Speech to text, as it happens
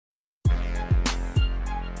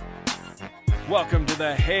Welcome to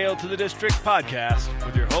the Hail to the District podcast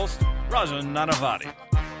with your host, Rajan Nanavati.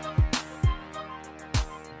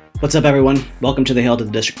 What's up, everyone? Welcome to the Hail to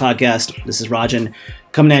the District podcast. This is Rajan,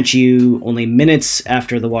 coming at you only minutes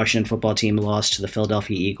after the Washington football team lost to the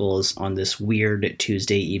Philadelphia Eagles on this weird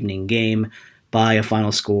Tuesday evening game by a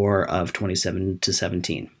final score of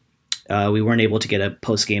 27-17. We weren't able to get a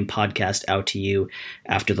post-game podcast out to you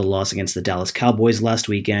after the loss against the Dallas Cowboys last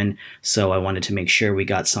weekend, so I wanted to make sure we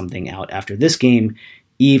got something out after this game,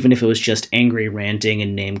 even if it was just angry ranting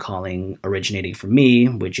and name-calling originating from me,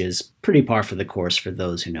 which is pretty par for the course for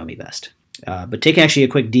those who know me best. But taking actually a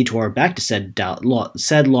quick detour back to said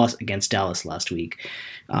loss against Dallas last week,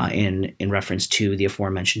 in reference to the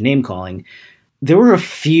aforementioned name-calling, there were a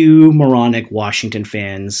few moronic Washington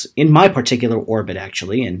fans, in my particular orbit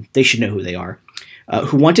actually, and they should know who they are,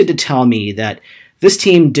 who wanted to tell me that this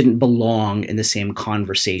team didn't belong in the same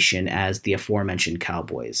conversation as the aforementioned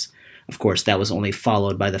Cowboys. Of course, that was only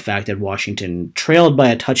followed by the fact that Washington trailed by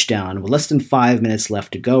a touchdown with less than 5 minutes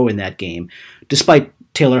left to go in that game, despite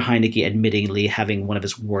Taylor Heinicke admittingly having one of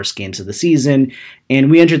his worst games of the season,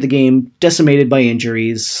 and we entered the game decimated by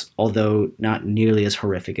injuries, although not nearly as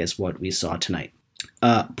horrific as what we saw tonight.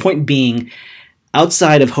 Point being,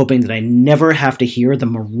 outside of hoping that I never have to hear the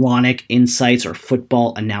moronic insights or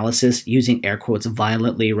football analysis, using air quotes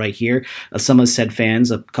violently right here, of some of said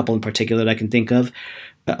fans, a couple in particular that I can think of,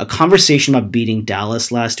 a conversation about beating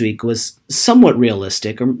Dallas last week was somewhat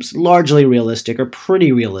realistic, or largely realistic, or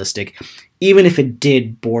pretty realistic, even if it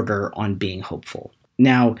did border on being hopeful.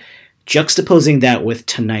 Now, juxtaposing that with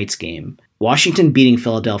tonight's game, Washington beating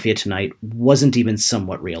Philadelphia tonight wasn't even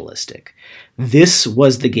somewhat realistic. This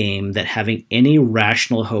was the game that having any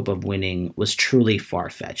rational hope of winning was truly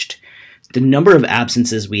far-fetched. The number of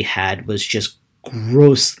absences we had was just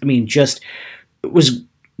gross. It was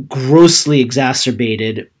grossly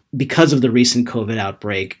exacerbated because of the recent COVID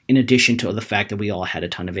outbreak, in addition to the fact that we all had a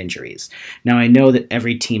ton of injuries. Now, I know that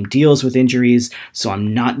every team deals with injuries, so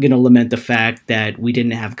I'm not going to lament the fact that we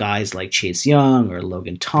didn't have guys like Chase Young or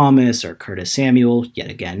Logan Thomas or Curtis Samuel, yet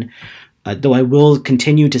again, though I will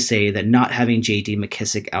continue to say that not having J.D.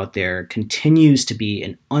 McKissic out there continues to be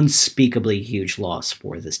an unspeakably huge loss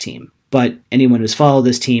for this team. But anyone who's followed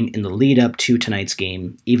this team in the lead up to tonight's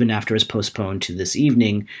game, even after it's postponed to this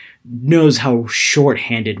evening, knows how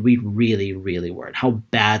shorthanded we really, really were, and how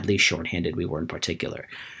badly shorthanded we were in particular.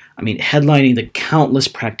 I mean, headlining the countless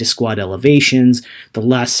practice squad elevations, the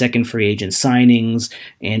last-second free agent signings,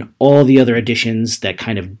 and all the other additions that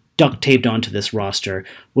kind of duct-taped onto this roster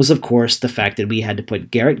was, of course, the fact that we had to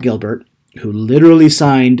put Garrett Gilbert, who literally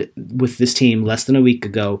signed with this team less than a week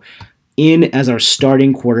ago, in as our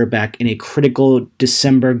starting quarterback in a critical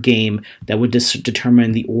December game that would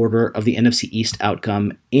determine the order of the NFC East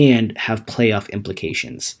outcome and have playoff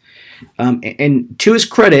implications. And to his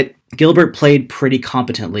credit, Gilbert played pretty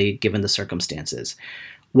competently given the circumstances.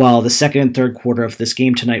 While the second and third quarter of this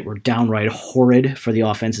game tonight were downright horrid for the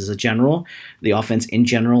offense as a general, the offense in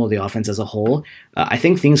general, the offense as a whole, I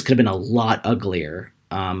think things could have been a lot uglier,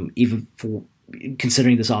 even for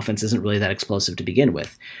considering this offense isn't really that explosive to begin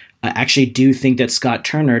with. I actually do think that Scott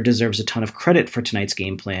Turner deserves a ton of credit for tonight's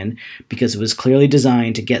game plan because it was clearly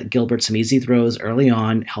designed to get Gilbert some easy throws early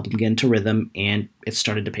on, help him get into rhythm, and it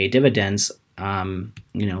started to pay dividends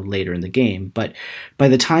later in the game. But by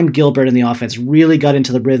the time Gilbert and the offense really got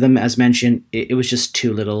into the rhythm, as mentioned, it was just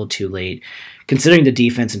too little, too late, considering the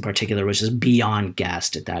defense in particular was just beyond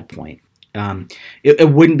gassed at that point.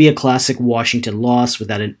 It wouldn't be a classic Washington loss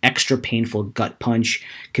without an extra painful gut punch,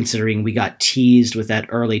 considering we got teased with that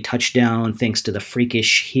early touchdown thanks to the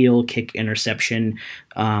freakish heel kick interception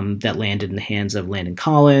that landed in the hands of Landon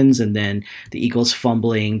Collins, and then the Eagles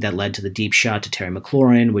fumbling that led to the deep shot to Terry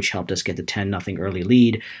McLaurin, which helped us get the 10-0 early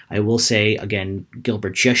lead. I will say, again,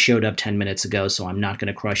 Gilbert just showed up 10 minutes ago, so I'm not going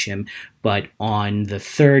to crush him, but on the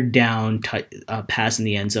third down pass in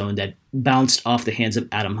the end zone that bounced off the hands of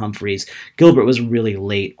Adam Humphries, Gilbert was really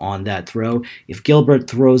late on that throw. If Gilbert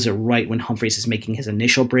throws it right when Humphries is making his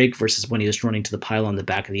initial break versus when he was running to the pile on the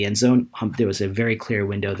back of the end zone, there was a very clear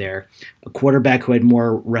window there. A quarterback who had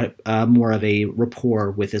more of a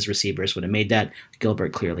rapport with his receivers would have made that.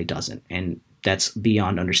 Gilbert clearly doesn't, and that's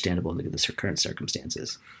beyond understandable in the current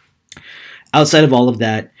circumstances. Outside of all of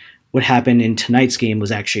that, what happened in tonight's game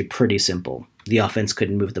was actually pretty simple. The offense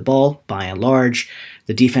couldn't move the ball, by and large.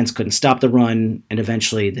 The defense couldn't stop the run, and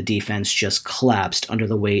eventually the defense just collapsed under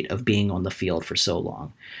the weight of being on the field for so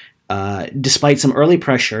long. Despite some early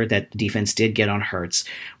pressure that the defense did get on Hurts,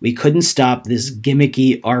 we couldn't stop this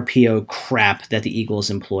gimmicky RPO crap that the Eagles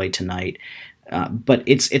employed tonight. But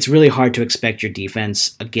it's really hard to expect your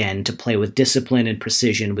defense, again, to play with discipline and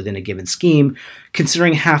precision within a given scheme,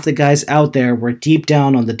 considering half the guys out there were deep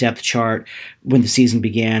down on the depth chart when the season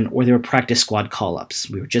began, or they were practice squad call-ups.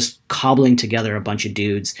 We were just cobbling together a bunch of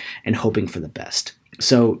dudes and hoping for the best.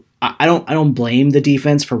 So I don't blame the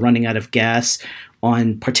defense for running out of gas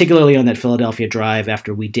particularly on that Philadelphia drive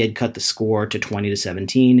after we did cut the score to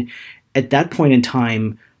 20-17. At that point in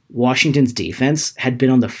time, Washington's defense had been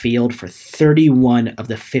on the field for 31 of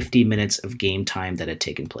the 50 minutes of game time that had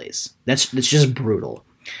taken place. That's just brutal.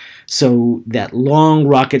 So that long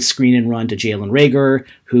rocket screen and run to Jalen Reagor,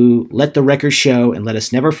 who, let the record show and let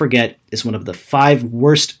us never forget, is one of the 5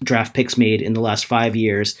 worst draft picks made in the last 5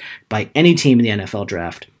 years by any team in the NFL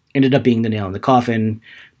draft, ended up being the nail in the coffin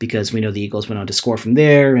because we know the Eagles went on to score from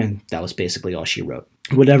there, and that was basically all she wrote.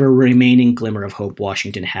 Whatever remaining glimmer of hope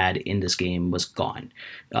Washington had in this game was gone.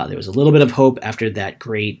 There was a little bit of hope after that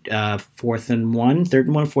great fourth and one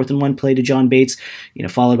play to John Bates,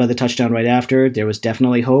 followed by the touchdown right after. There was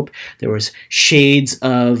definitely hope. There was shades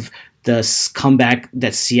of the comeback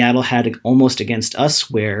that Seattle had almost against us,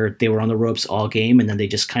 where they were on the ropes all game, and then they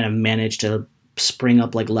just kind of managed to spring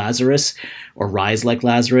up like Lazarus or rise like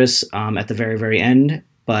Lazarus at the very, very end.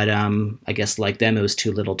 But I guess like them, it was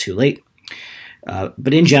too little too late.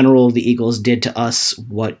 But in general, the Eagles did to us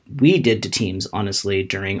what we did to teams, honestly,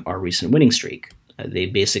 during our recent winning streak. They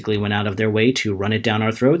basically went out of their way to run it down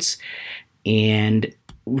our throats and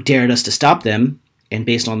dared us to stop them. And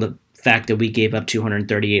based on the fact that we gave up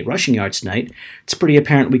 238 rushing yards tonight, it's pretty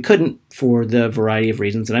apparent we couldn't for the variety of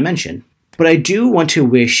reasons that I mentioned. But I do want to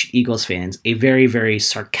wish Eagles fans a very, very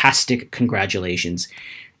sarcastic congratulations.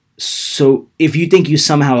 So if you think you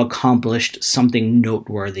somehow accomplished something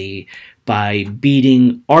noteworthy by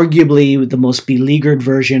beating arguably the most beleaguered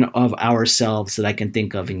version of ourselves that I can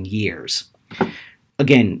think of in years.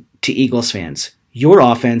 Again, to Eagles fans, your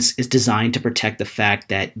offense is designed to protect the fact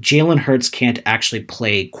that Jalen Hurts can't actually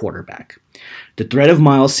play quarterback. The threat of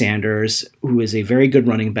Miles Sanders, who is a very good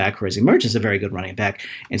running back, or has emerged as a very good running back,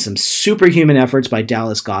 and some superhuman efforts by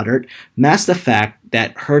Dallas Goedert mask the fact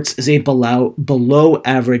that Hurts is a below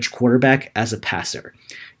average quarterback as a passer.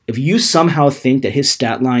 If you somehow think that his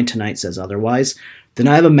stat line tonight says otherwise, then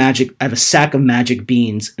I have a sack of magic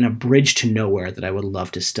beans and a bridge to nowhere that I would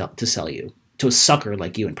love to sell you, to a sucker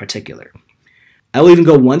like you in particular. I'll even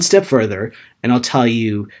go one step further, and I'll tell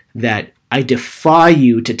you that I defy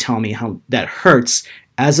you to tell me how that Hurts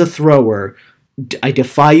as a thrower. I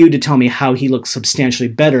defy you to tell me how he looks substantially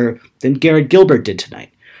better than Garrett Gilbert did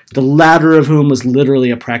tonight, the latter of whom was literally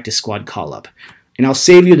a practice squad call-up. And I'll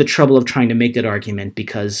save you the trouble of trying to make that argument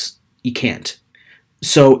because you can't.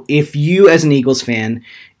 So if you, as an Eagles fan,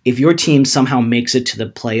 if your team somehow makes it to the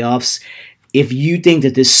playoffs, if you think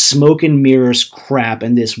that this smoke and mirrors crap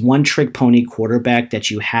and this one-trick pony quarterback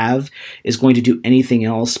that you have is going to do anything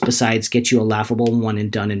else besides get you a laughable one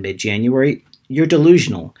and done in mid-January, you're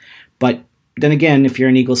delusional. But then again, if you're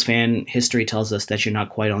an Eagles fan, history tells us that you're not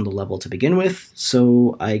quite on the level to begin with,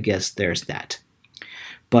 so I guess there's that.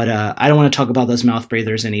 But I don't want to talk about those mouth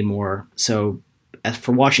breathers anymore, so as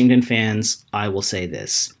for Washington fans, I will say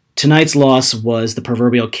this. Tonight's loss was the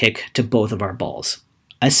proverbial kick to both of our balls.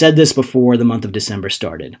 I said this before the month of December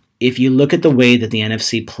started. If you look at the way that the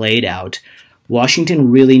NFC played out,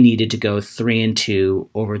 Washington really needed to go 3-2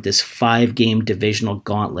 over this 5-game divisional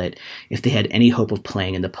gauntlet if they had any hope of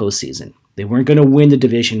playing in the postseason. They weren't going to win the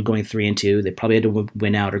division going 3-2. They probably had to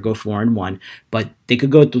win out or go 4-1, but they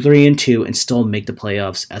could go 3-2 and still make the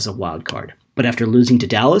playoffs as a wild card. But after losing to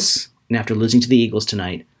Dallas and after losing to the Eagles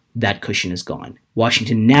tonight, that cushion is gone.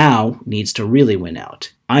 Washington now needs to really win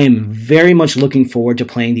out. I am very much looking forward to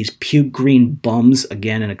playing these puke green bums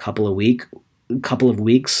again in a couple of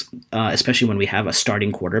weeks, especially when we have a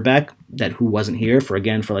starting quarterback who wasn't here for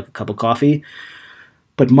like a cup of coffee.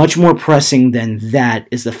 But much more pressing than that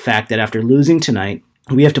is the fact that after losing tonight,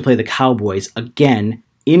 we have to play the Cowboys again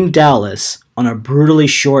in Dallas on a brutally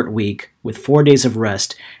short week with 4 days of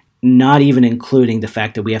rest, not even including the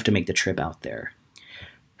fact that we have to make the trip out there.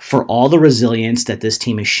 For all the resilience that this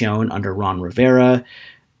team has shown under Ron Rivera,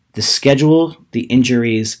 the schedule, the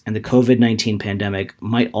injuries, and the COVID-19 pandemic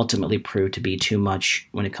might ultimately prove to be too much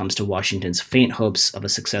when it comes to Washington's faint hopes of a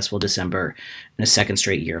successful December and a second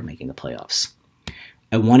straight year of making the playoffs.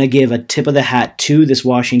 I want to give a tip of the hat to this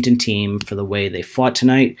Washington team for the way they fought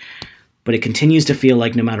tonight, but it continues to feel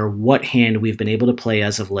like no matter what hand we've been able to play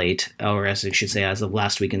as of late, or as I should say as of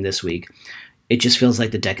last week and this week, it just feels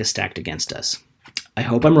like the deck is stacked against us. I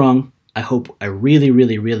hope I'm wrong. I really,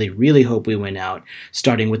 really, really, really hope we win out,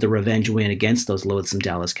 starting with the revenge win against those loathsome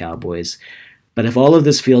Dallas Cowboys. But if all of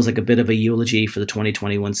this feels like a bit of a eulogy for the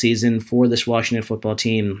 2021 season for this Washington football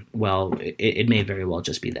team, well, it may very well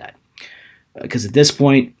just be that. Because at this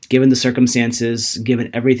point, given the circumstances, given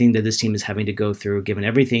everything that this team is having to go through, given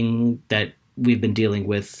everything that we've been dealing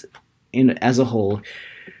with as a whole,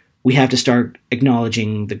 we have to start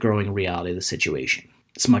acknowledging the growing reality of the situation.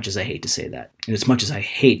 As much as I hate to say that. And as much as I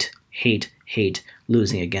hate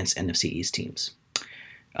losing against NFC East teams.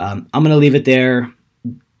 I'm going to leave it there.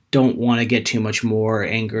 Don't want to get too much more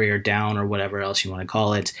angry or down or whatever else you want to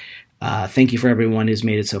call it. Thank you for everyone who's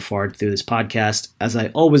made it so far through this podcast. As I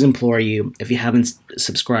always implore you, if you haven't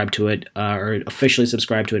subscribed to it or officially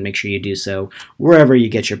subscribed to it, make sure you do so wherever you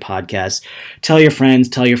get your podcasts. Tell your friends,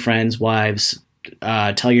 wives,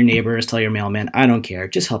 tell your neighbors, tell your mailman. I don't care.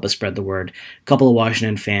 Just help us spread the word. A couple of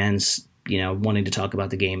Washington fans, wanting to talk about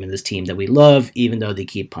the game and this team that we love, even though they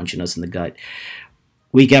keep punching us in the gut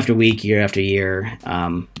week after week, year after year.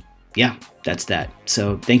 Yeah, that's that.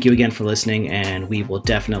 So thank you again for listening, and we will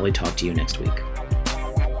definitely talk to you next week.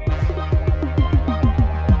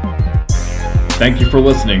 Thank you for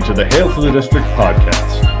listening to the Hail to the District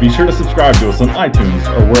podcast. Be sure to subscribe to us on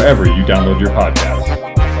iTunes or wherever you download your podcasts.